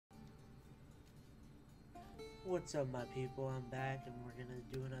What's up, my people? I'm back and we're gonna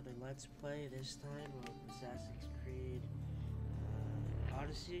do another Let's Play, this time of Assassin's Creed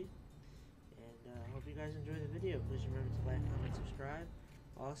Odyssey. And I hope you guys enjoy the video. Please remember to like, comment, subscribe.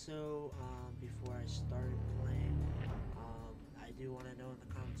 Also, before I start playing, I do want to know in the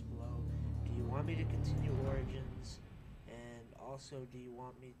comments below, do you want me to continue Origins? And also, do you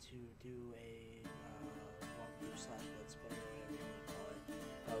want me to do a walkthrough slash Let's Play, or whatever you want to call it,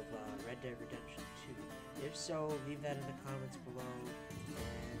 of Red Dead Redemption 2? If so, leave that in the comments below,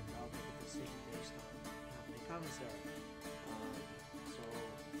 and I'll make a decision based on how many comments there are. So,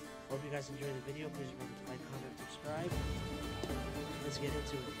 hope you guys enjoy the video. Please remember to like, comment, subscribe. Let's get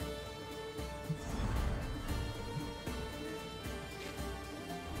into it.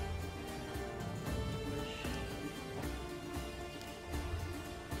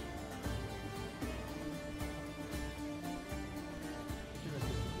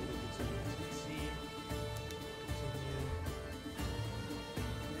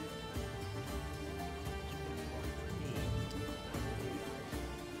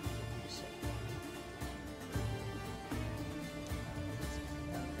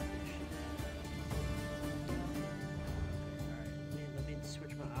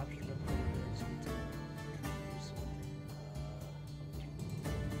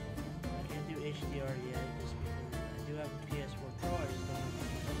 HDR yet, just because I do have a PS4 Pro, I just don't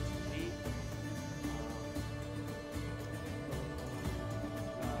have a TV.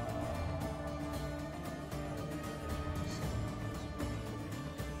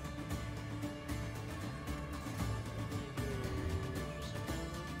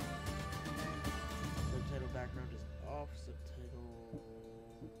 Subtitle background is off, subtitle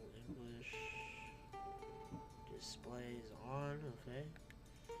English display is on, okay.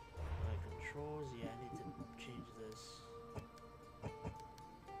 Controls, yeah, I need to change this all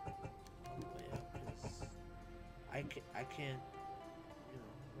the way up because I can't, you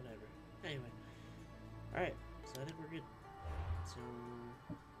know, whatever. Anyway, alright, so I think we're good. So,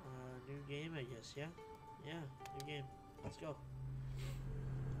 new game, I guess, yeah? Yeah, new game. Let's go.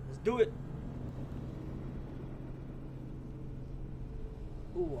 Let's do it!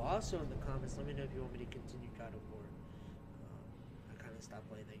 Ooh, also in the comments, let me know if you want me to continue God of War. Stop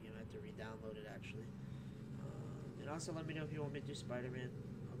playing that game. I have to re-download it actually. And also let me know if you want me to do Spider-Man.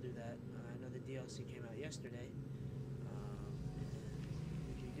 I'll do that. I know the DLC came out yesterday.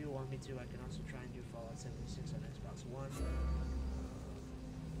 And if you do want me to, I can also try and do Fallout 76 on Xbox One.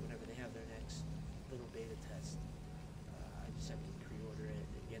 Whenever they have their next little beta test. I just have to pre-order it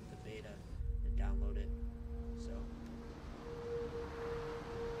and get the beta and download it. So.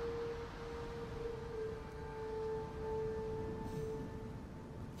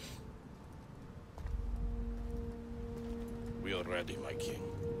 We are ready, my king.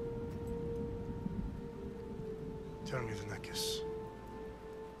 Tell me, Markos,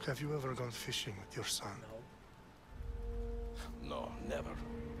 have you ever gone fishing with your son? No. No, never.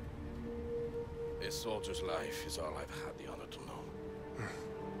 A soldier's life is all I've had the honor to know.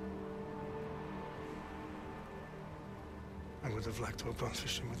 I would have liked to have gone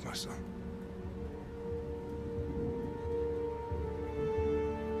fishing with my son.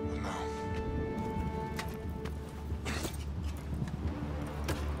 But now...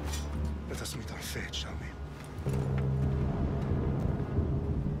 let us meet on fate, shall we?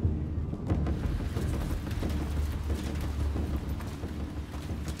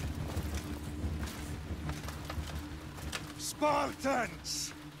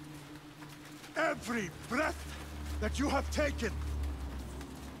 Spartans! Every breath that you have taken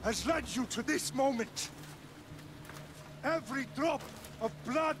has led you to this moment. Every drop of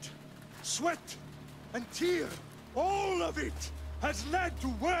blood, sweat, and tear, all of it has led to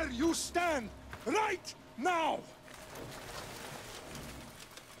where you stand right now.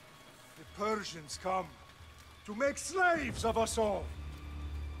 The Persians come to make slaves of us all.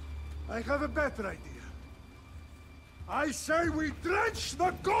 I have a better idea. I say we drench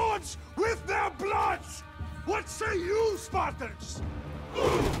the gods with their bloods! What say you, Spartans?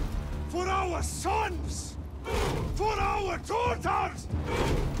 For our sons! For our daughters!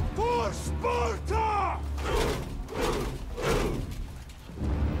 For Sparta!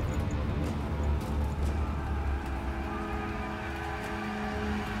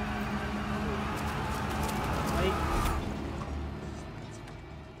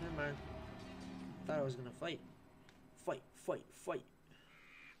 Never mind. Thought I was gonna fight. Fight, fight, fight.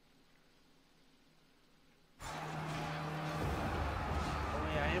 Oh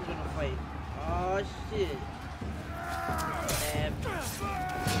yeah, I am gonna fight. Oh shit.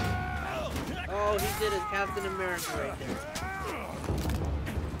 Oh, he did his Captain America right there.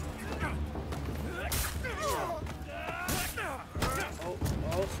 Yeah.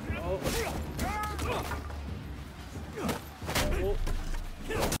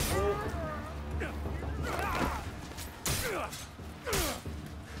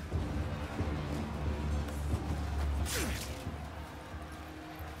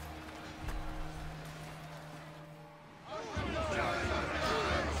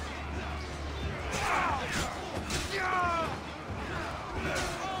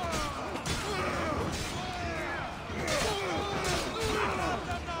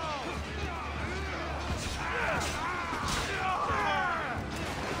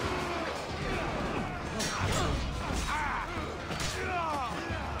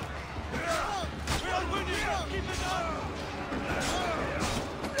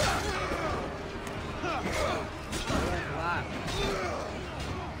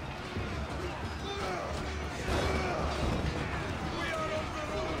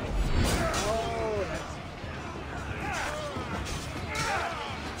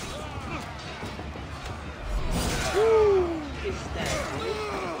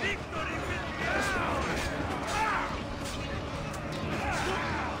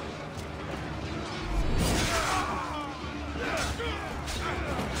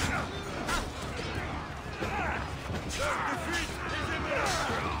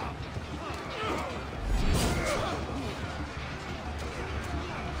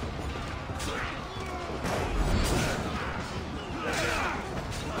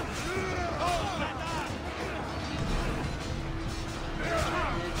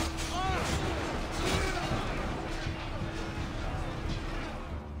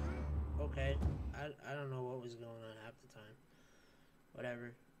 I don't know what was going on half the time.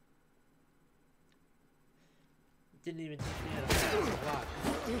 Whatever. Didn't even teach me how to block.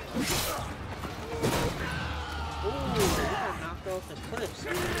 Ooh, yeah, knocked off the cliffs.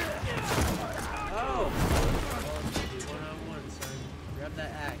 Oh! One-on-one, son. Grab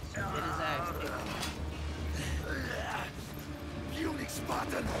that axe. Get his axe. Puny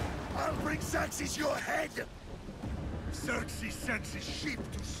Spartan! I'll bring Xerxes your head! Xerxes sends his sheep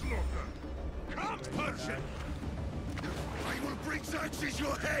to slaughter. Come, Persian! I will bring Xerxes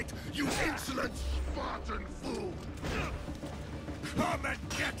your head, you insolent Spartan fool! Come and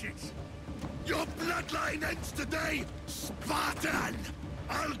get it! Your bloodline ends today, Spartan!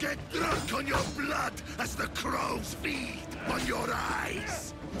 I'll get drunk on your blood as the crows feed on your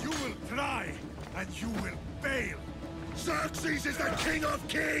eyes! You will try, and you will fail! Xerxes is the king of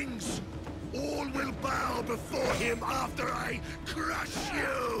kings! All will bow before him after I crush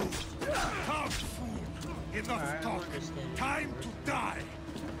you! Come, fool! Enough talk! Time to die!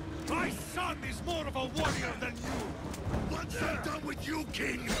 My son is more of a warrior than you! Once I'm done with you,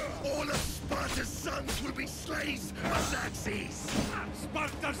 king, all of Sparta's sons will be slaves of Xerxes!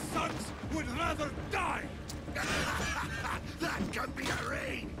 Sparta's sons would rather die! That can be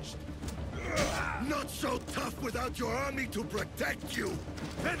arranged! Not so tough without your army to protect you!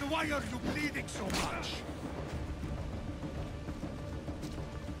 Then why are you bleeding so much?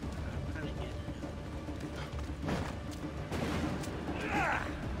 I'm kinda getting it.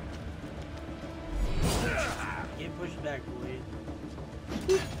 Get pushed back, boy.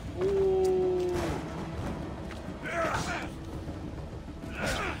 Ooh. Yeah,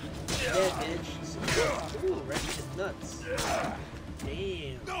 bitch. Ooh, right in the nuts.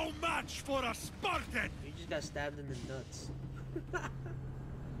 Damn. No match for a Spartan! You just got stabbed in the nuts.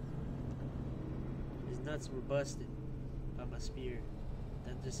 His nuts were busted by my spear.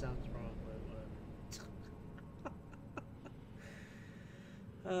 That just sounds wrong, but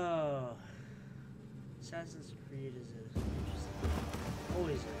whatever. Oh. Assassin's Creed is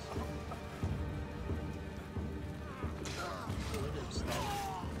always is. Look at him stabbing.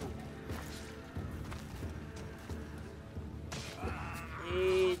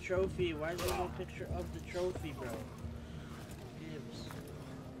 Hey, trophy. Why is there no picture of the trophy, bro? Gibbs.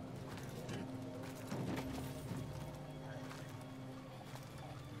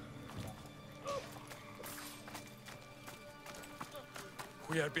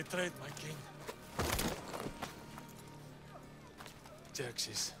 We are betrayed, my king.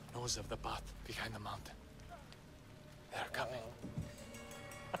 Xerxes knows of the path behind the mountain. They're coming.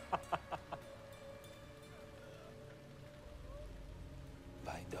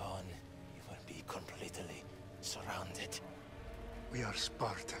 By dawn, you will be completely surrounded. We are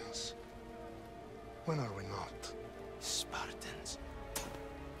Spartans. When are we not? Spartans.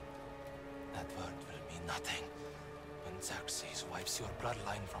 That word will mean nothing when Xerxes wipes your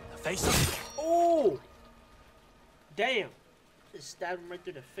bloodline from the face of... Oh! Damn! Just stabbed him right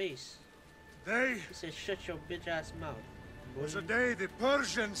through the face. They He said, shut your bitch ass mouth. was a day the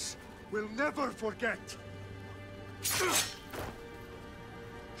Persians will never forget.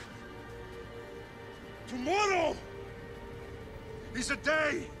 Tomorrow is a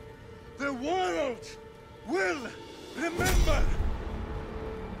day the world will remember.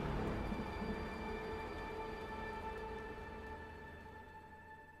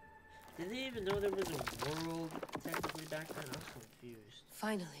 Did they even know there was a world technically back then? I'm confused.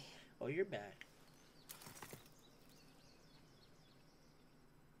 Finally. Oh, you're back.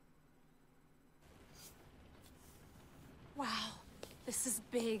 Wow. This is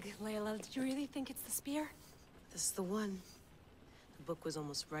big, Layla. Did you really think it's the spear? This is the one. The book was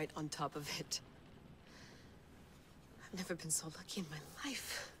almost right on top of it. I've never been so lucky in my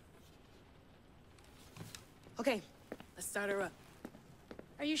life. Okay, let's start her up.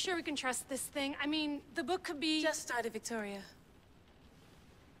 Are you sure we can trust this thing? I mean, the book could be... Just started, Victoria.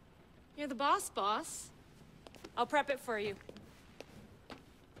 You're the boss. I'll prep it for you.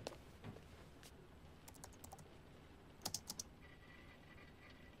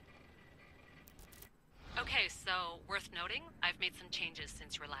 Okay, so worth noting, I've made some changes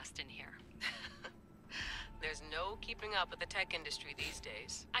since you were last in here. There's no keeping up with the tech industry these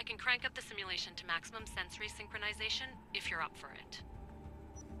days. I can crank up the simulation to maximum sensory synchronization if you're up for it.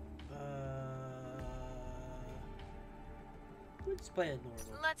 Let's play it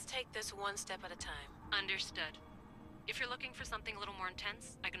normal. Let's take this one step at a time. Understood. If you're looking for something a little more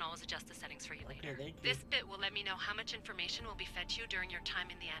intense, I can always adjust the settings for you later. Thank you. This bit will let me know how much information will be fed to you during your time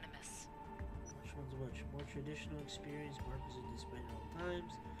in the Animus. Which one's which? More traditional experience, Markos are displayed at all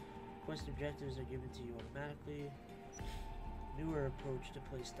times. Quest objectives are given to you automatically. newer approach to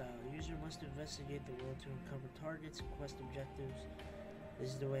playstyle. The user must investigate the world to uncover targets and quest objectives. This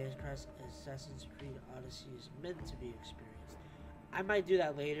is the way Assassin's Creed Odyssey is meant to be experienced. I might do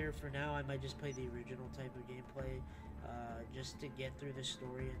that later. For now, I might just play the original type of gameplay, just to get through the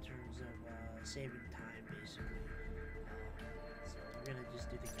story in terms of saving time, basically. So we're gonna just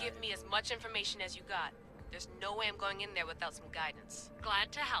do the guidance. Give me as much information as you got. There's no way I'm going in there without some guidance.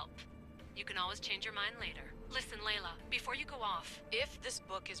 Glad to help. You can always change your mind later. Listen, Layla, before you go off... If this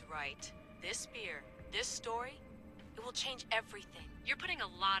book is right, this spear, this story, it will change everything. You're putting a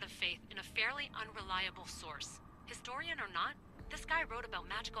lot of faith in a fairly unreliable source. Historian or not, this guy wrote about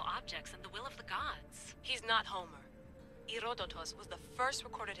magical objects and the will of the gods. He's not Homer. Herodotus was the first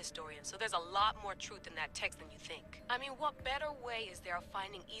recorded historian, so there's a lot more truth in that text than you think. I mean, what better way is there of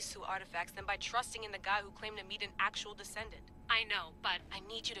finding Isu artifacts than by trusting in the guy who claimed to meet an actual descendant? I know, but... I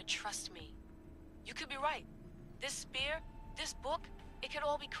need you to trust me. You could be right. This spear, this book, it could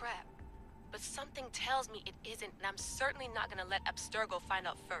all be crap. But something tells me it isn't, and I'm certainly not gonna let Abstergo find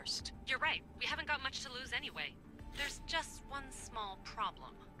out first. You're right. We haven't got much to lose anyway. There's just one small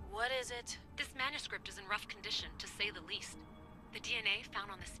problem. What is it? This manuscript is in rough condition, to say the least. The DNA found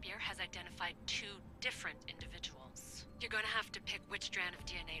on the spear has identified 2 different individuals. You're gonna have to pick which strand of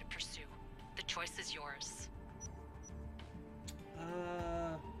DNA to pursue. The choice is yours.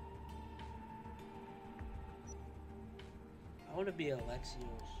 I want to be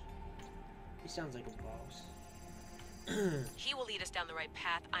Alexios. He sounds like a boss. He will lead us down the right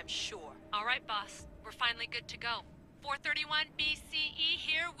path, I'm sure. All right, boss. We're finally good to go. 431 BCE,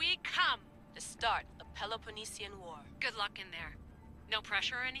 here we come! To start the Peloponnesian War. Good luck in there. No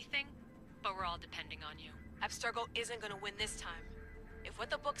pressure or anything, but we're all depending on you. Abstergo isn't gonna win this time. If what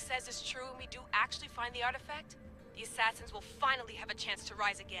the book says is true and we do actually find the artifact, the assassins will finally have a chance to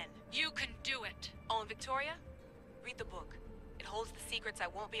rise again. You can do it! Oh, and Victoria? Read the book. It holds the secrets I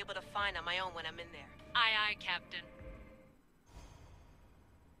won't be able to find on my own when I'm in there. Aye, aye, Captain.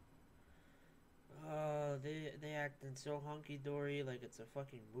 They acting so hunky-dory like it's a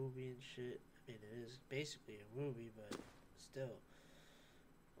fucking movie and shit. I mean, it is basically a movie, but still.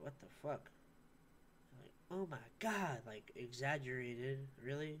 What the fuck? Like, oh my god, like, exaggerated,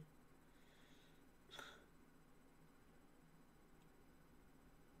 really?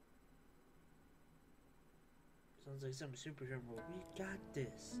 Sounds like some superhero movie. We got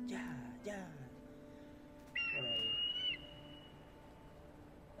this. Yeah, yeah.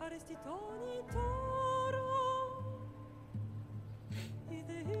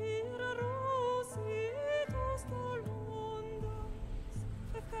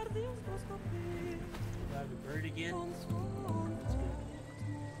 Got a bird again. That's good.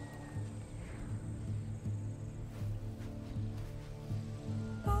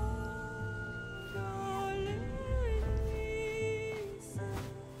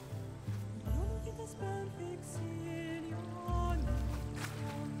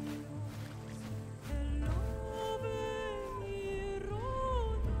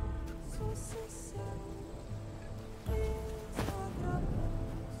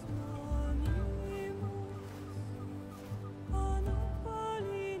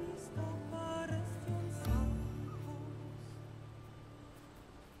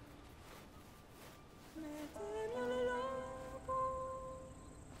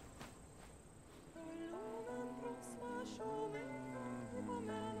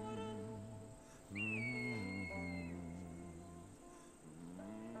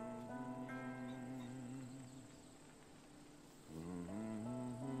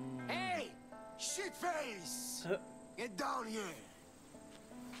 Shitface! Get down here!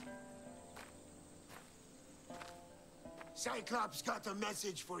 Cyclops got a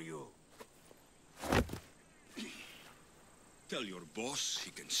message for you. Tell your boss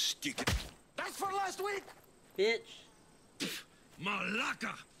he can stick it. That's for last week! Bitch!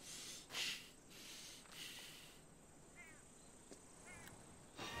 Malaka!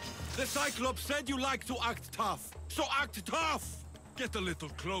 The Cyclops said you like to act tough, so act tough! Get a little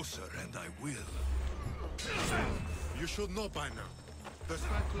closer and I will. You should know by now. The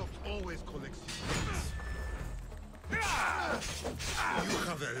Cyclops always collects his things. You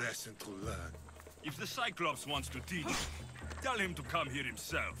have a lesson to learn. If the Cyclops wants to teach, tell him to come here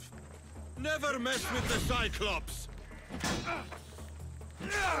himself. Never mess with the Cyclops!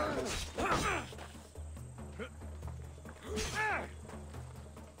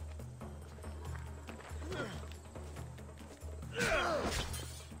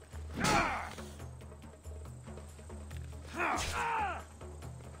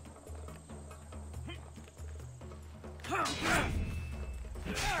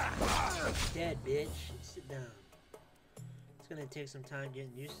 Dead, bitch. Sit down. Let's gonna take some time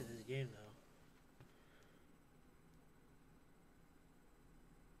getting used to this game, though.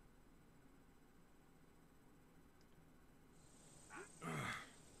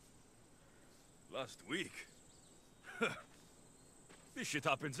 Last week? This shit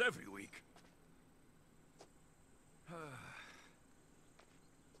happens every week.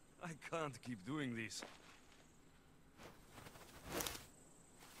 I can't keep doing this.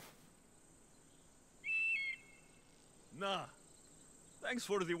 Nah. Thanks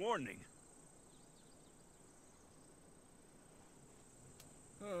for the warning.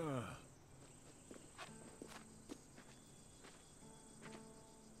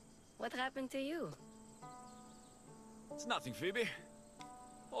 What happened to you? It's nothing, Phoebe.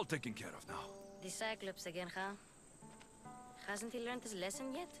 All taken care of now. The Cyclops again, huh? Hasn't he learned his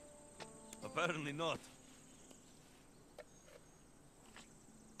lesson yet? Apparently not.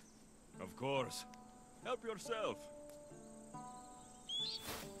 Of course. Help yourself.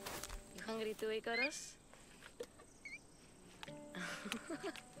 You hungry too, Icarus?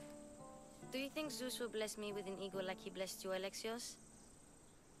 Do you think Zeus will bless me with an ego like he blessed you, Alexios?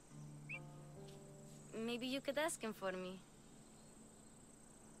 Maybe you could ask him for me.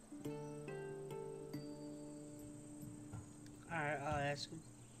 Alright, I'll ask him.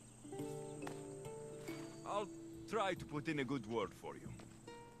 I'll try to put in a good word for you.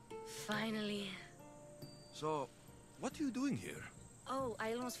 Finally. So, what are you doing here? Oh,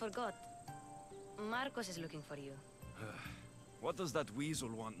 I almost forgot. Markos is looking for you. What does that weasel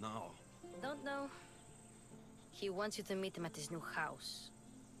want now? Don't know. He wants you to meet him at his new house.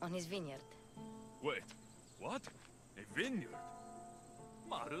 On his vineyard. Wait, what? A vineyard?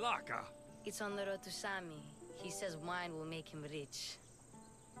 Malaka! It's on the road to Sami. He says wine will make him rich.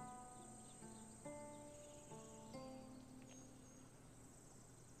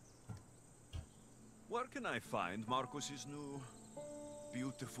 Where can I find Markos's new,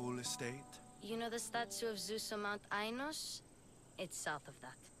 beautiful estate? You know the statue of Zeus on Mount Ainos? It's south of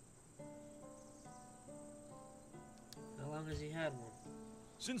that. How long has he had one?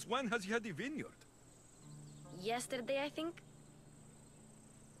 Since when has he had a vineyard? Yesterday, I think?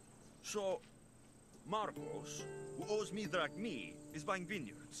 So, Markos, who owes me drachmae, is buying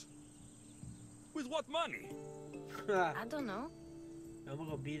vineyards. With what money? I don't know. I'm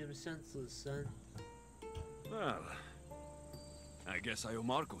gonna go beat him senseless, son. Well, I guess I owe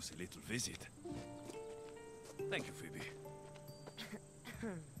Markos a little visit. Thank you, Phoebe.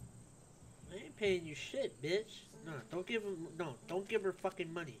 I ain't paying you shit, bitch. No, don't give him. No, don't give her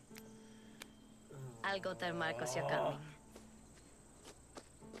fucking money. I'll go tell Markos you're coming.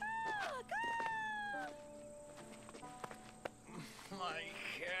 My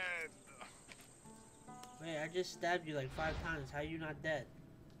head. Wait, I just stabbed you like 5 times. How you not dead?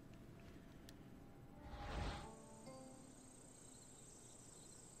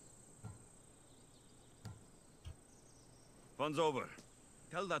 Fun's over.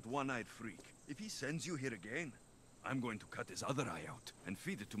 Tell that one-eyed freak, if he sends you here again, I'm going to cut his other eye out and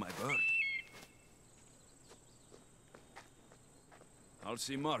feed it to my bird. I'll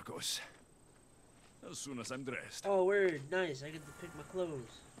see Markos as soon as I'm dressed. Oh, word. Nice. I get to pick my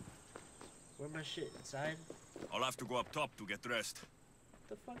clothes. Where my shit? Inside? I'll have to go up top to get dressed. What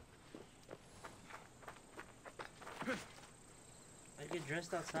the fuck? I get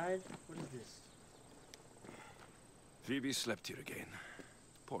dressed outside? What is this? Phoebe slept here again.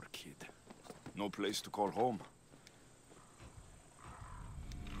 Poor kid. No place to call home.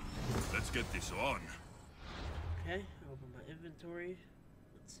 Let's get this on. Okay, open my inventory.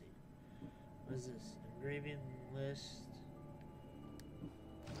 Let's see. What is this? Engraving list.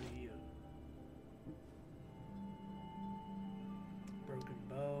 Review. Broken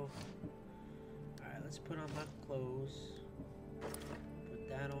bow. Alright, let's put on my clothes. Put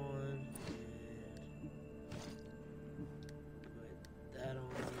that on. And put that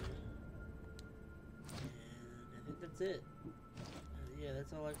on. And I think that's it. Yeah,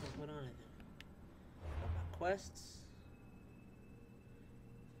 that's all I can put on, I think. My quests.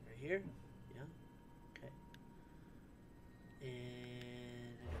 Right here? Yeah. Okay.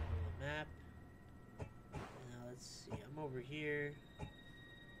 And I gotta go to the map. Now let's see. I'm over here.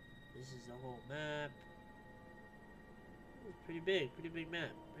 This is the whole map. It's pretty big. Pretty big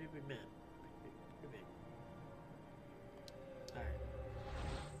map. Pretty big map. Pretty big. Alright.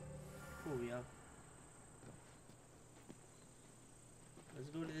 Cool, y'all.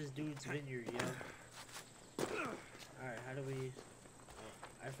 Let's go to this dude's vineyard, yo. Alright, how do we...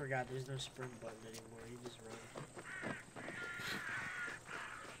 Oh, I forgot there's no sprint button anymore. You just run.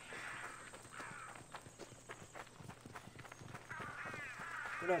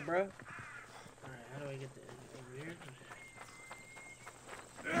 What up, bro? Alright, how do I get the... Over here? Okay.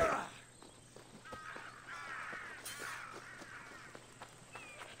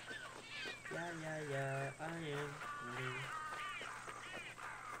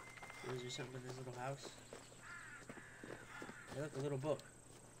 there something in this little house? Hey, look, a little book.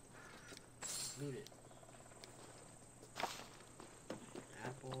 Loot it.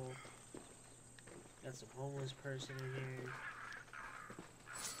 Apple. Got some homeless person in here.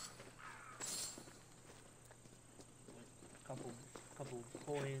 Couple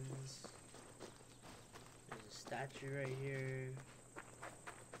coins. There's a statue right here.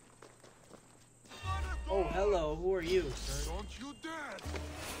 Oh, hello. Who are you, son? Don't you dare!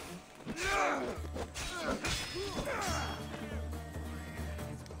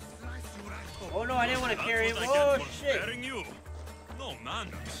 Oh no, I didn't want to carry him. Oh shit! You. No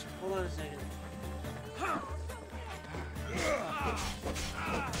manners. Hold on a second.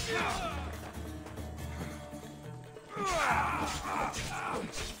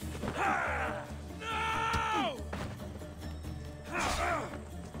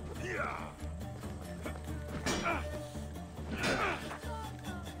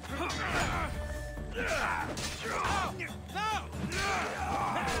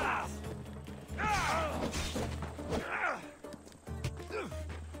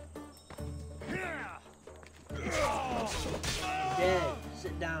 Dead.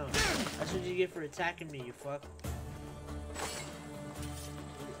 Sit down. That's what you get for attacking me, you fuck.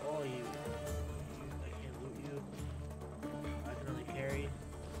 All you. I can't loot you. I can only carry.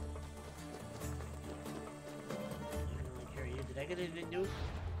 Did I get anything new?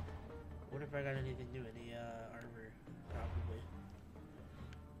 What if I got anything new? Any armor? Probably.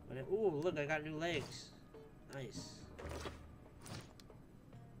 But ooh, look, I got new legs. Nice.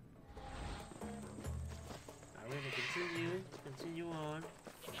 Alright, we're gonna continue on.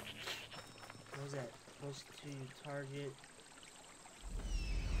 What was that? Close to target.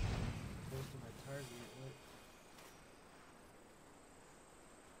 Close to my target.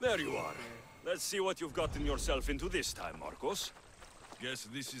 What? There you are. Let's see what you've gotten yourself into this time, Markos. Guess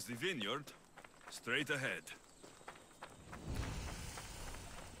this is the vineyard. Straight ahead.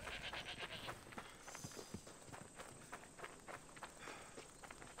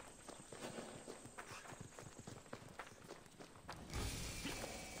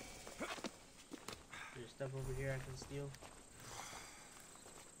 There's stuff over here I can steal.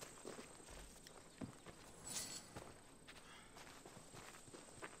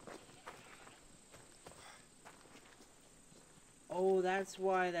 Oh, that's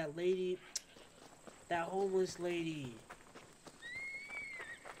why that lady, that homeless lady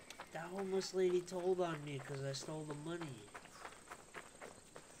told on me because I stole the money.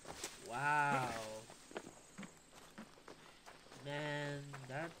 Wow. Man,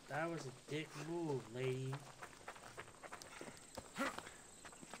 that was a dick move, lady.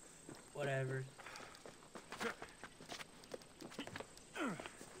 Whatever.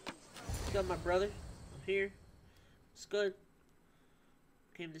 What's up, my brother? I'm here. It's good.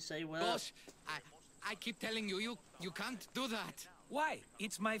 Came to say, well... Boss, I keep telling you, you can't do that. Why?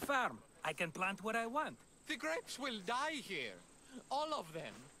 It's my farm. I can plant what I want. The grapes will die here. All of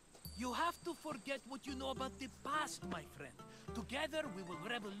them. You have to forget what you know about the past, my friend. Together, we will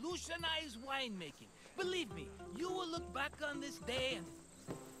revolutionize winemaking. Believe me, you will look back on this day and...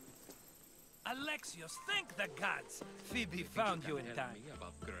 Alexios, thank the gods! Phoebe found you in time.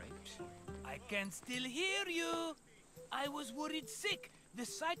 About grapes? I can still hear you. I was worried sick. The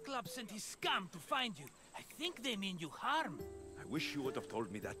Cyclops sent his scum to find you. I think they mean you harm. I wish you would have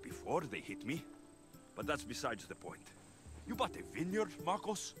told me that before they hit me. But that's besides the point. You bought a vineyard,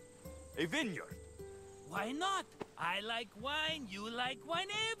 Markos? A vineyard? Why not? I like wine, you like wine,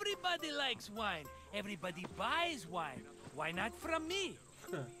 everybody likes wine. Everybody buys wine. Why not from me?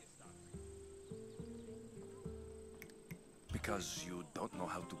 Because you don't know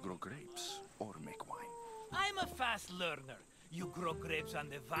how to grow grapes or make wine. I'm a fast learner. You grow grapes on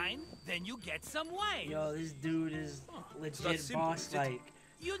the vine, then you get some wine. Yo, this dude is legit boss-like.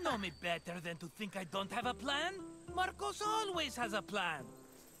 You know me better than to think I don't have a plan. Markos always has a plan.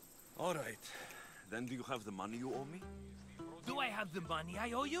 All right. Then do you have the money you owe me? Do I have the money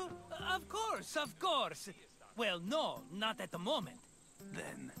I owe you? Of course, of course. Well, no, not at the moment.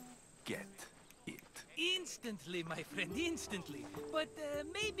 Then get it. Instantly, my friend, instantly. But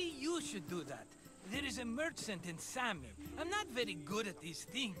maybe you should do that. There is a merchant in Sami. I'm not very good at these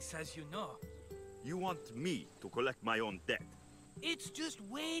things, as you know. You want me to collect my own debt? It's just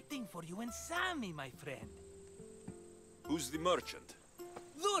waiting for you in Sami, my friend. Who's the merchant?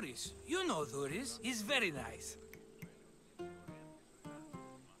 Duris. You know Duris. He's very nice.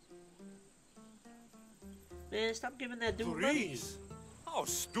 Man, stop giving that dude money. How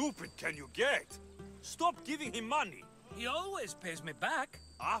stupid can you get? Stop giving him money. He always pays me back.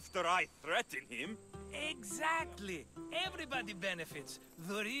 After I threaten him? Exactly. Everybody benefits.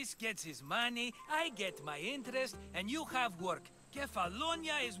 Doris gets his money, I get my interest, and you have work.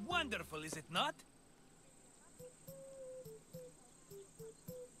 Kefalonia is wonderful, is it not?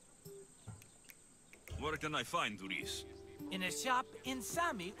 Where can I find Doris? In a shop in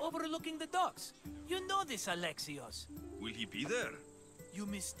Sami overlooking the docks. You know this, Alexios. Will he be there? You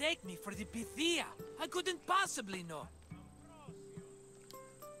mistake me for the Pythia. I couldn't possibly know.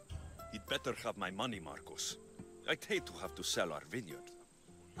 He'd better have my money, Markos. I'd hate to have to sell our vineyard.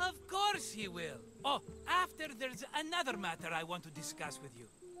 Of course he will. Oh, after there's another matter I want to discuss with you.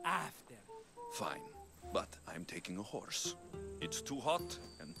 After. Fine, but I'm taking a horse. It's too hot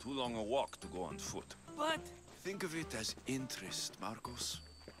and too long a walk to go on foot. But... Think of it as interest, Markos.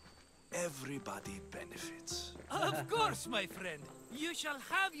 Everybody benefits. Of course, my friend. You shall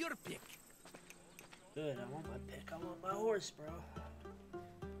have your pick. Good, I want my pick. I want my horse, bro.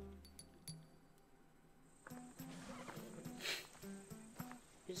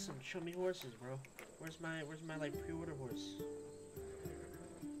 Here's some chummy horses, bro. Where's my like pre-order horse?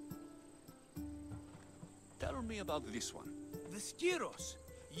 Tell me about this one. The Skiros.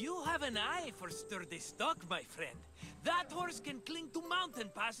 You have an eye for sturdy stock, my friend. That horse can cling to mountain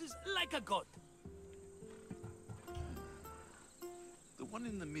passes like a goat. The one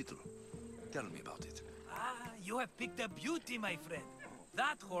in the middle. Tell me about it. Ah, you have picked a beauty, my friend.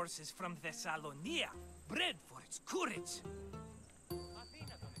 That horse is from Thessalonia, bred for its courage.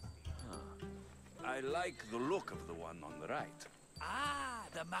 I like the look of the one on the right. Ah,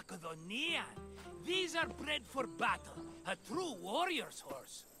 the Macedonian. These are bred for battle. A true warrior's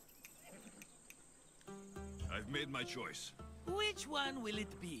horse. I've made my choice. Which one will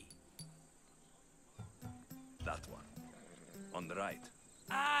it be? That one. On the right.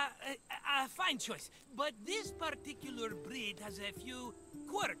 Fine choice. But this particular breed has a few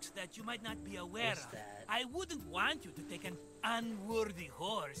quirks that you might not be aware What's of. that? I wouldn't want you to take an unworthy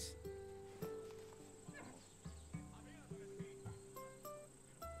horse.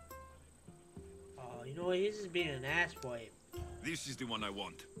 Oh, you know what? He's just being an asswipe. This is the one I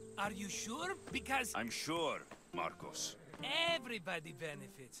want. Are you sure? Because I'm sure, Markos. everybody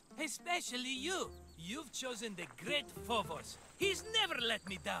benefits, especially you. You've chosen the great Phobos. He's never let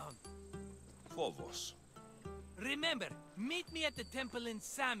me down. Phobos. Remember, meet me at the temple in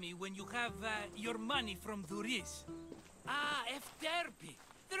Sami when you have your money from Duris. Ah, Efterpi.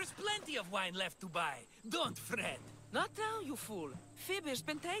 There's plenty of wine left to buy. Don't fret. Not now, you fool. Phoebe's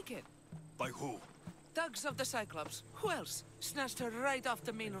been taken. By who? Thugs of the Cyclops. Who else? Snatched her right off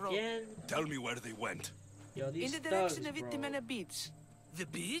the main road. Again? Tell me where they went. Yo, these In the direction thugs, of bro. Itimena Beach. The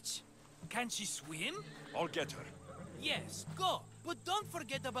beach? Can she swim? I'll get her. Yes, go. But don't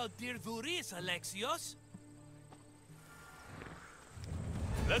forget about dear Duris, Alexios.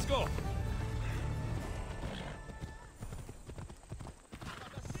 Let's go.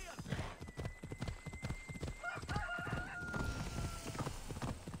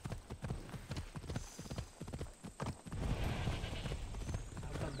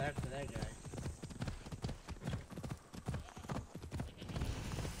 I'll come back for that guy.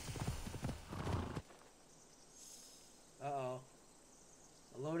 Uh-oh.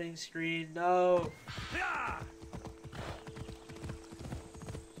 A loading screen, no!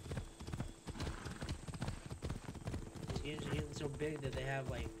 These games are getting so big that they have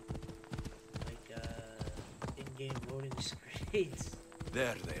like in-game loading screens.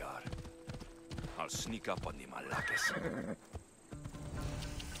 There they are. I'll sneak up on the Malakis.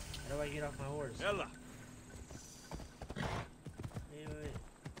 How do I get off my horse? Ella! Wait, wait.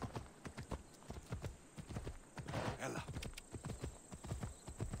 Ella.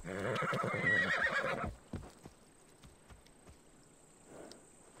 There we go. Circle.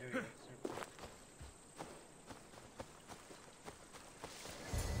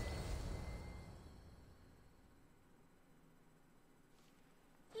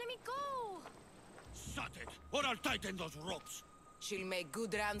 Let me go! Shut it, or I'll tighten those ropes. She'll make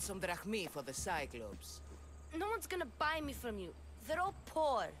good ransom drachmi for the Cyclops. No one's gonna buy me from you. They're all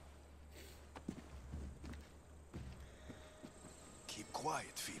poor. Keep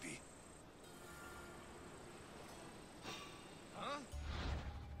quiet, Phoebe.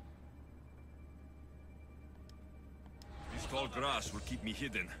 This tall grass will keep me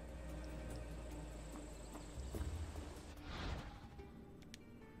hidden.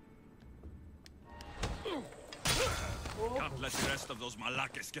 Can't let the rest of those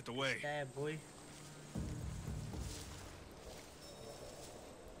Malakis get away. Stab, boy.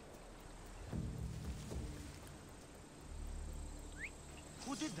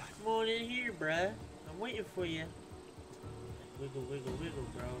 Who did that? Come on in here, bruh. I'm waiting for you. Wiggle, wiggle, wiggle,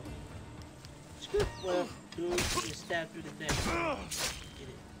 bro. Scoop. Well, dude, you stab through the neck. Get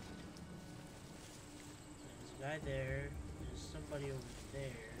it. There's a guy there. There's somebody over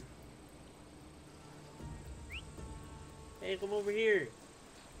there. Hey, come over here.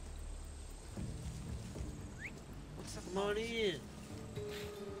 Come on in.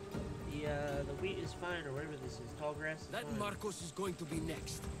 The wheat is fine, or whatever this is. Tall grass is That fine. Markos is going to be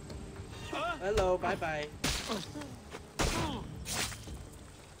next. Hello, bye-bye.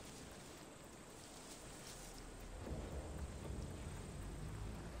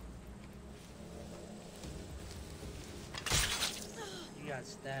 You got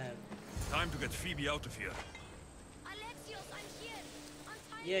stabbed. Time to get Phoebe out of here. Alexios, I'm here.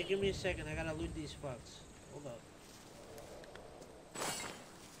 I'm Yeah, give me a second. I gotta loot these fucks. Hold up.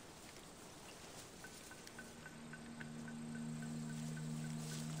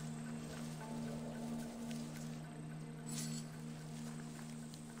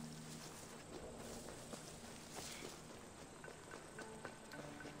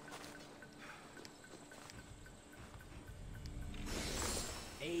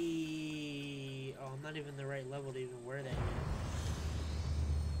 Hey, oh, I'm not even the right level to even wear that yet.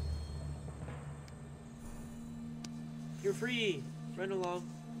 You're free. Run along.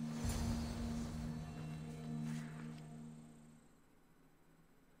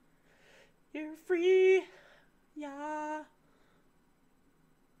 You're free. Yeah.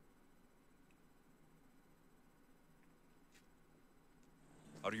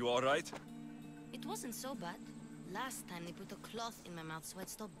 Are you all right? It wasn't so bad. Last time they put a cloth in my mouth so I'd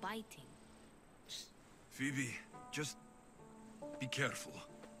stop biting. Phoebe, just be careful.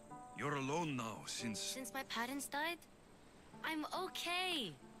 You're alone now since... Since my parents died? I'm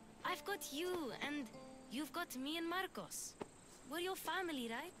okay. I've got you, and you've got me and Markos. We're your family,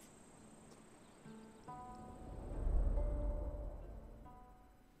 right?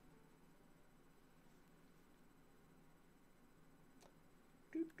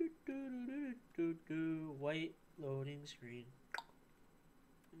 White loading screen.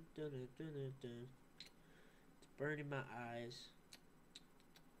 It's burning my eyes.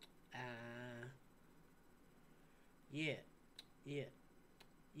 Yeah. Yeah.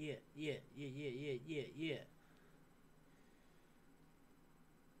 Yeah, yeah, yeah, yeah, yeah, yeah, yeah.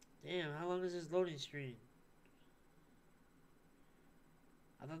 Damn, how long is this loading screen?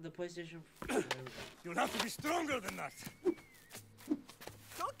 I thought the PlayStation... You'll have to be stronger than that.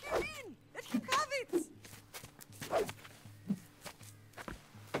 Don't give in! Let him have it!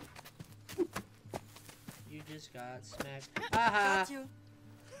 You just got smacked. Haha! Got you.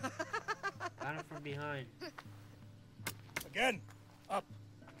 Got him from behind. Again, up.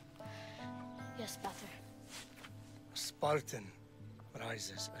 Yes, Pater. A Spartan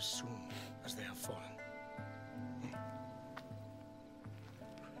rises as soon as they have fallen.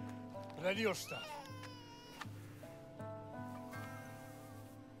 Ready your stuff.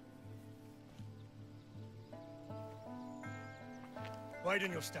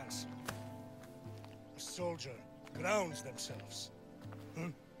 Widen your stance. A soldier grounds themselves.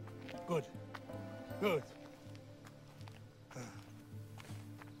 Good. Good.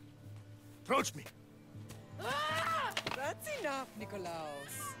 Approach me. Ah! That's enough,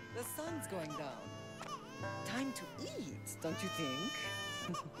 Nikolaos. The sun's going down. Time to eat, don't you think?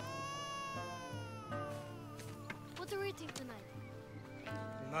 What are we eating tonight?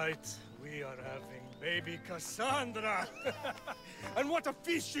 Tonight, we are having baby Cassandra. And what a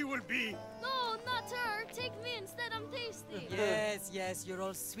feast she will be. No, not her. Take me instead. I'm tasty. Yes, yes, you're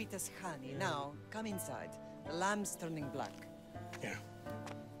all sweet as honey. Now, come inside. The lamb's turning black. Here.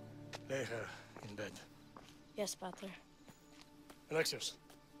 Lay her in bed. Yes, Pater. Alexios.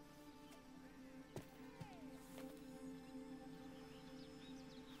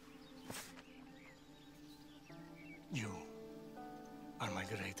 You are my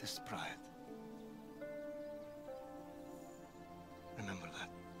greatest pride. Remember that.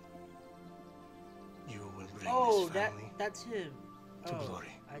 You will bring this family that's him. to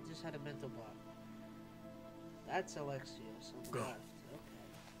glory. I just had a mental block. That's Alexios on the Go. left. Okay.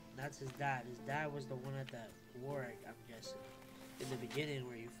 That's his dad. His dad was the one at that war, I'm guessing. In the beginning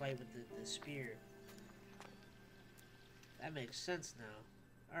where you fight with the spear. That makes sense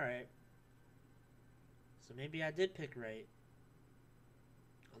now. Alright. So maybe I did pick right.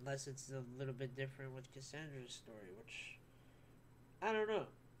 Unless it's a little bit different with Cassandra's story, which... I don't know.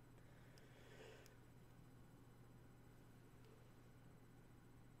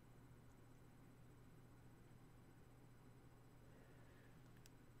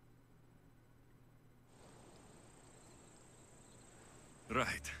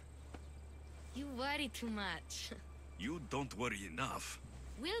 Right. You worry too much. You don't worry enough.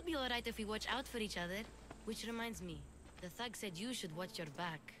 We'll be alright if we watch out for each other. Which reminds me, the thug said you should watch your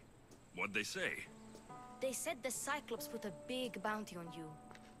back. What'd they say? They said the Cyclops put a big bounty on you.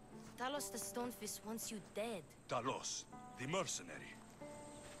 Talos the Stonefist wants you dead. Talos, the mercenary.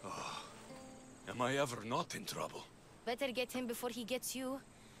 Oh, am I ever not in trouble? Better get him before he gets you.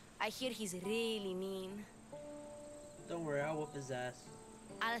 I hear he's really mean. Don't worry, I'll whoop his ass.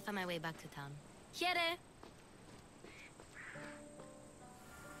 I'll find my way back to town. Here!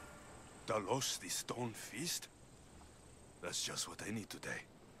 Talos, the Stone Fist? That's just what I need today.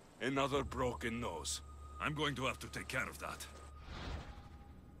 Another broken nose. I'm going to have to take care of that.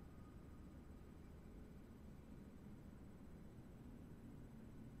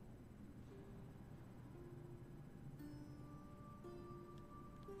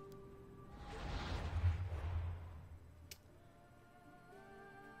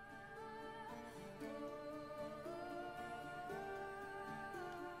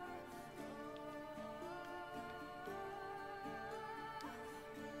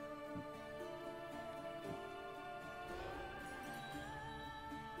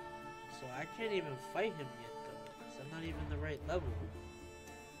 So I can't even fight him yet, though, because I'm not even the right level.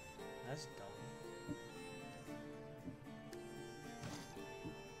 That's dumb.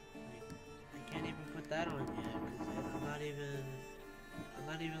 Like, I can't even put that on yet, because I'm not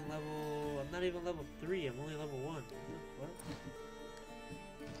even level 3, I'm only level 1. What?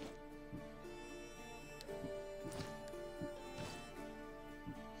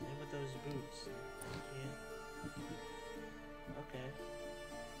 Same with those boots. Yeah. Okay.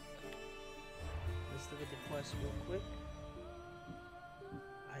 Let's look at the quest real quick.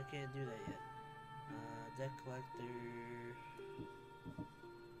 I can't do that yet. Debt collector.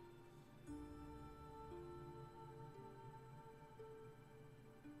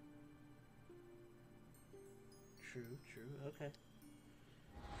 True. Okay.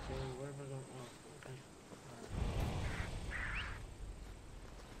 So where am I going? Oh, okay.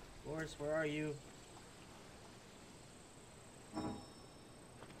 Boris, where are you? I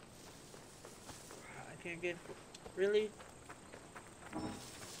can't get... Really?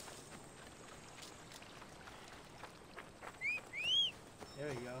 There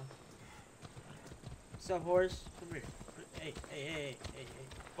we go. What's up, horse? Come here. Hey.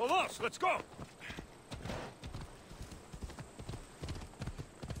 Valos, let's go!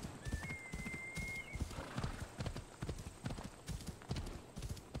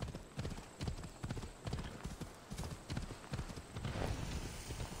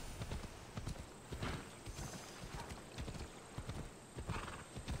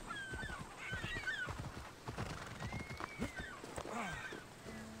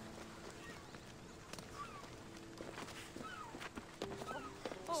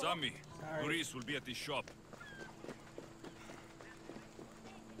 Sammy, Maurice will be at the shop.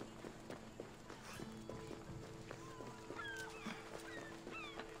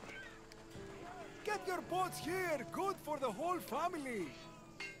 Get your boats here! Good for the whole family!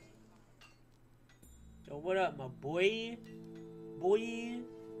 Yo, what up, my boy? Boy,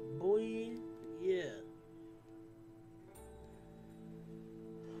 yeah.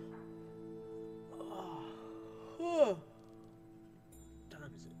 Oh.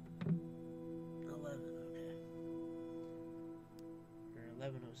 Time is it? 11, okay. Or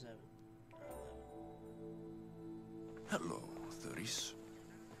 11:07. Hello, Thuris.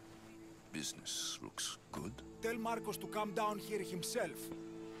 Business looks good. Tell Markos to come down here himself,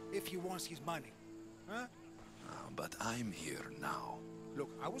 if he wants his money. Huh? But I'm here now. Look,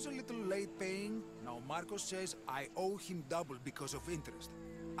 I was a little late paying. Now Markos says I owe him double because of interest.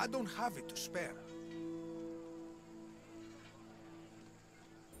 I don't have it to spare.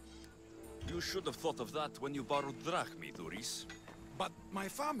 You should have thought of that when you borrowed drachmi, Thuris. But my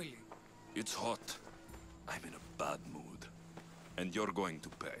family... It's hot. I'm in a bad mood. And you're going to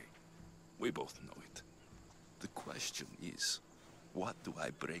pay. We both know it. The question is, what do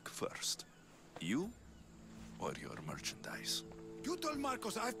I break first? You or your merchandise? You told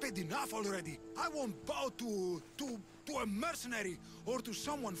Markos I've paid enough already. I won't bow to a mercenary or to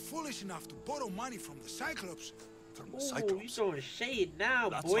someone foolish enough to borrow money from the Cyclops. From the Cyclops? You throwing shade now,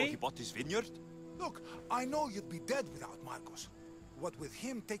 That's boy. how he bought his vineyard? Look, I know you'd be dead without Markos. What with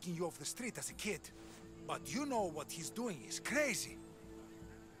him taking you off the street as a kid. But you know what he's doing is crazy.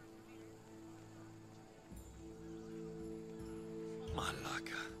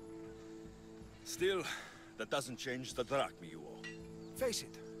 Malaka. Still, that doesn't change the drachmi you owe. Face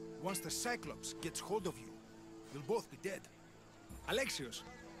it, once the Cyclops gets hold of you, you'll both be dead. Alexios,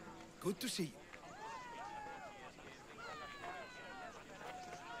 good to see you.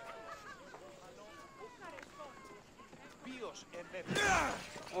 Bios,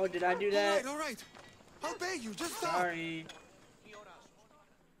 Oh, did I do that? All right. I'll pay you. Just stop. Sorry.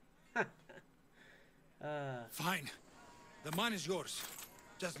 Fine. The man is yours.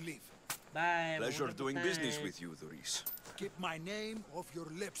 Just leave. Bye. Pleasure doing business with you, Doris. Keep my name off your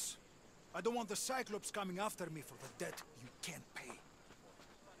lips. I don't want the Cyclops coming after me for the debt you can't pay.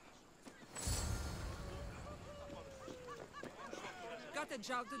 Got a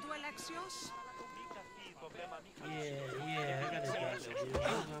job to do, Alexios? Yeah, I got a job to do.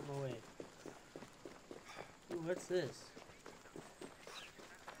 I'm on my way. Ooh, what's this?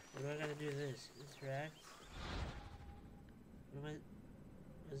 What do I gotta do this? Interact? What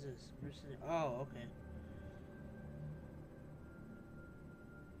is this? Mercenary? Oh, okay.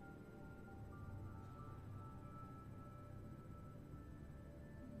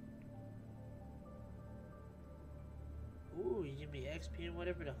 Ooh, you give me XP and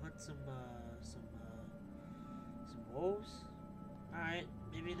whatever to hunt some wolves? Alright,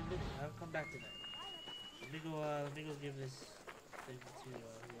 maybe in a minute. I'll come back to that. Let me go give this thing to whoever.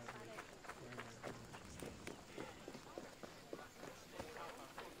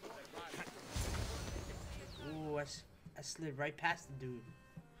 Ooh, I slid right past the dude.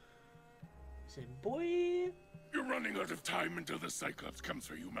 I said, boy! You're running out of time until the Cyclops comes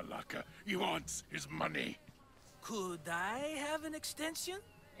for you, Malaka. He wants his money. Could I have an extension?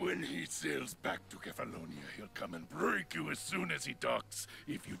 When he sails back to Kefalonia, he'll come and break you as soon as he docks,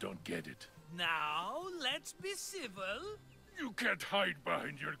 if you don't get it. Now, let's be civil. You can't hide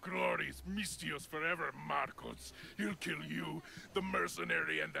behind your glorious Mistios forever, Markos. He'll kill you, the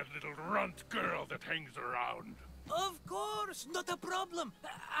mercenary, and that little runt girl that hangs around. Of course, not a problem.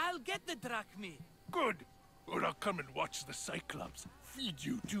 I'll get the drachmi. Good. Or I'll come and watch the Cyclops feed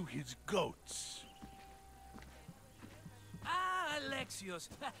you to his goats. Ah, Alexios,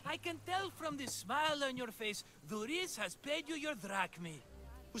 I can tell from the smile on your face, Doris has paid you your drachmi.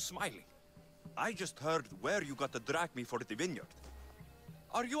 Who's smiling? I just heard where you got the drachmi for the vineyard.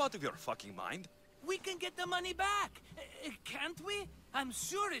 Are you out of your fucking mind? We can get the money back, can't we? I'm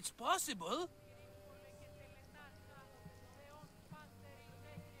sure it's possible.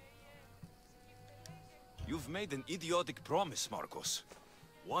 You've made an idiotic promise, Markos.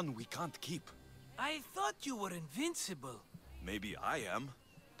 One we can't keep. I thought you were invincible. Maybe I am,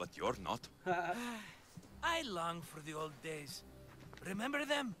 but you're not. I long for the old days. Remember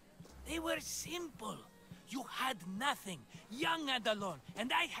them? They were simple. You had nothing, young and alone,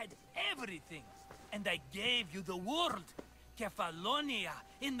 and I had everything. And I gave you the world, Kefalonia,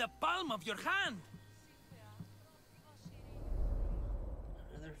 in the palm of your hand.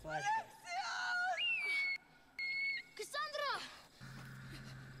 Another flashback. Cassandra!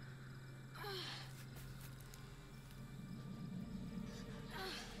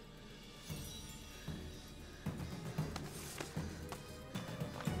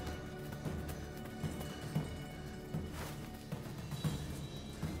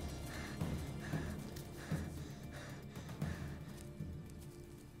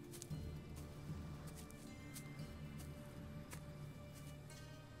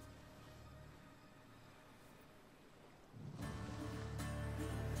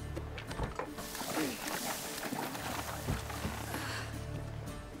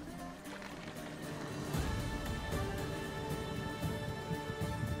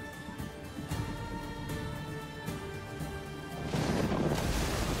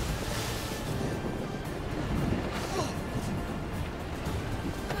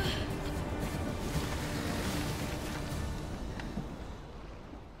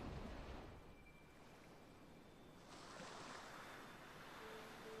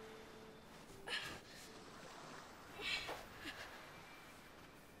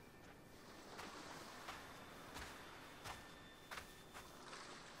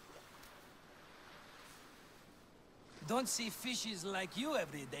 Don't see fishes like you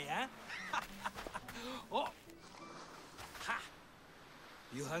every day, huh? Oh! Ha!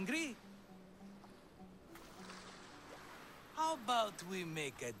 You hungry? How about we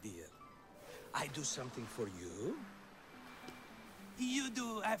make a deal? I do something for you. You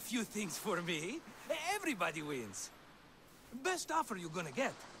do a few things for me. Everybody wins. Best offer you're gonna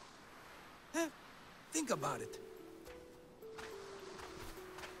get. Think about it.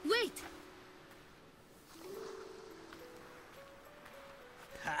 Wait!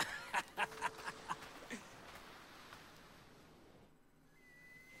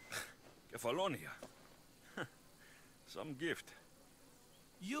 Kefalonia. Some gift.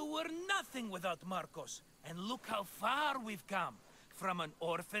 You were nothing without Markos, and look how far we've come. From an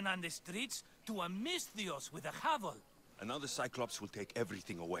orphan on the streets to a Misthios with a hovel. And now the Cyclops will take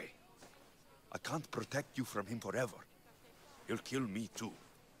everything away. I can't protect you from him forever. He'll kill me too.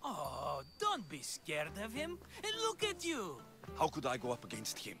 Oh, don't be scared of him. And look at you. How could I go up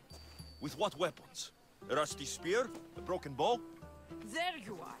against him? With what weapons? A rusty spear? A broken bow? There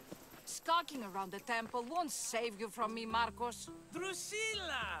you are. Skulking around the temple won't save you from me, Markos.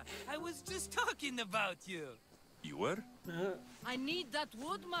 Drusilla! I was just talking about you. You were? I need that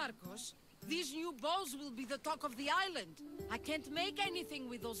wood, Markos. These new bows will be the talk of the island. I can't make anything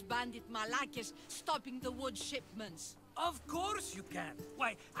with those bandit malakes stopping the wood shipments. Of course you can.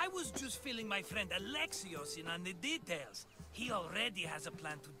 Why, I was just filling my friend Alexios in on the details. He already has a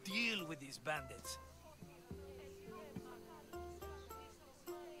plan to deal with these bandits.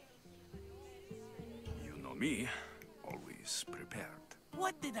 You know me, always prepared.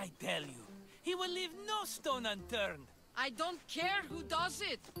 What did I tell you? He will leave no stone unturned. I don't care who does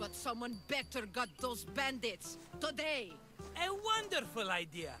it, but someone better got those bandits. Today. A wonderful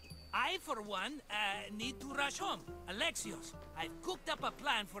idea. I, for one, need to rush home. Alexios, I've cooked up a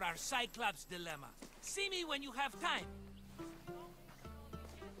plan for our Cyclops dilemma. See me when you have time.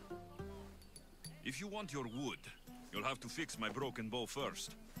 If you want your wood, you'll have to fix my broken bow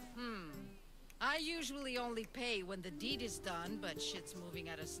first. I usually only pay when the deed is done, but shit's moving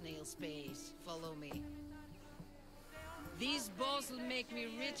at a snail's pace. Follow me. These bows will make me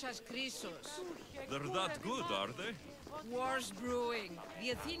rich as Chrysos. They're that good, are they? War's brewing.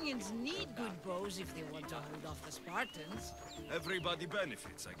 The Athenians need good bows if they want to hold off the Spartans. Everybody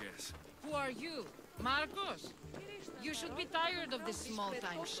benefits, I guess. Who are you? Markos? You should be tired of this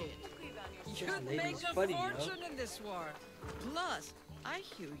small-time shit. You'd make a fortune in this war. Plus, I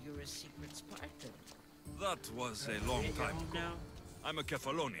hear you're a secret Spartan. That was a long time ago. I'm a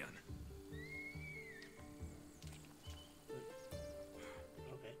Kephalonian.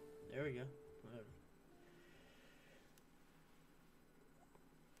 Okay, there we go. Whatever.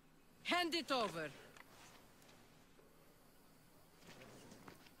 Hand it over.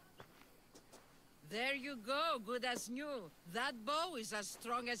 There you go, good as new. That bow is as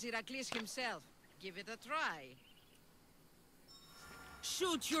strong as Heracles himself. Give it a try.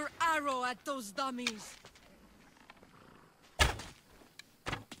 Shoot your arrow at those dummies.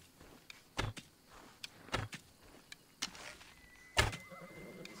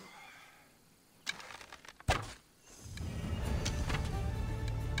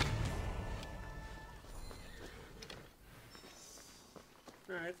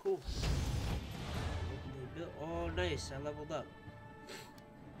 Alright, cool. Oh, nice. I leveled up.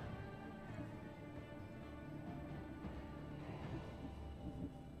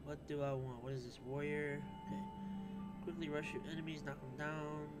 What do I want? What is this? Warrior? Okay. Quickly rush your enemies, knock them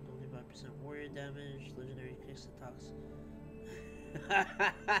down. Only 5% warrior damage. Legendary kicks the tox.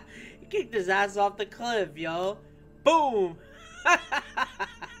 He kicked his ass off the cliff, yo. Boom!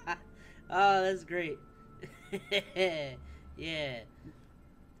 Oh, that's great. Yeah.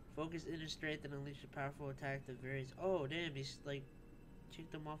 Focus inner strength and unleash a powerful attack that varies. Oh, damn, he's like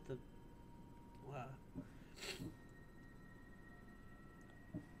kicked him off the. Wow.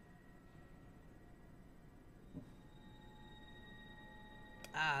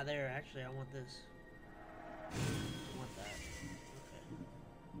 Ah, there. Actually, I want this. I want that.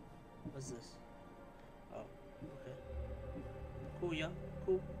 Okay. What's this? Oh, okay. Cool, yo.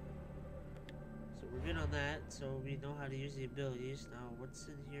 Cool. So we're good on that, so we know how to use the abilities. Now, what's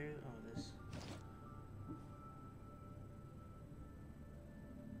in here? Oh, this.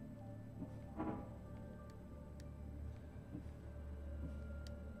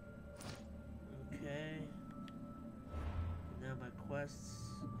 Okay. Now my quests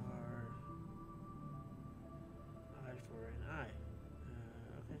are eye for an eye.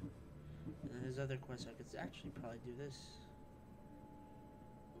 Okay. And then there's other quests I could actually probably do this.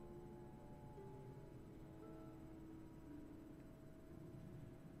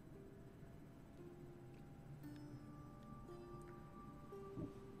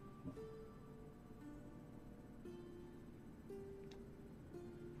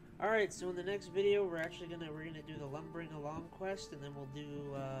 Alright, so in the next video we're gonna do the lumbering along quest, and then we'll do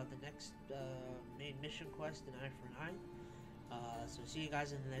the next main mission quest, an eye for an eye. So see you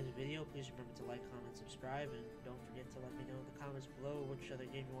guys in the next video. Please remember to like, comment, subscribe, and don't forget to let me know in the comments below which other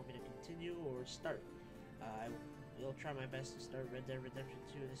game you want me to continue or start. I will try my best to start Red Dead Redemption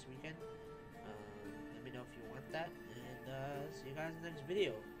 2 this weekend. Let me know if you want that, and see you guys in the next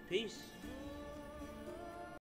video. Peace!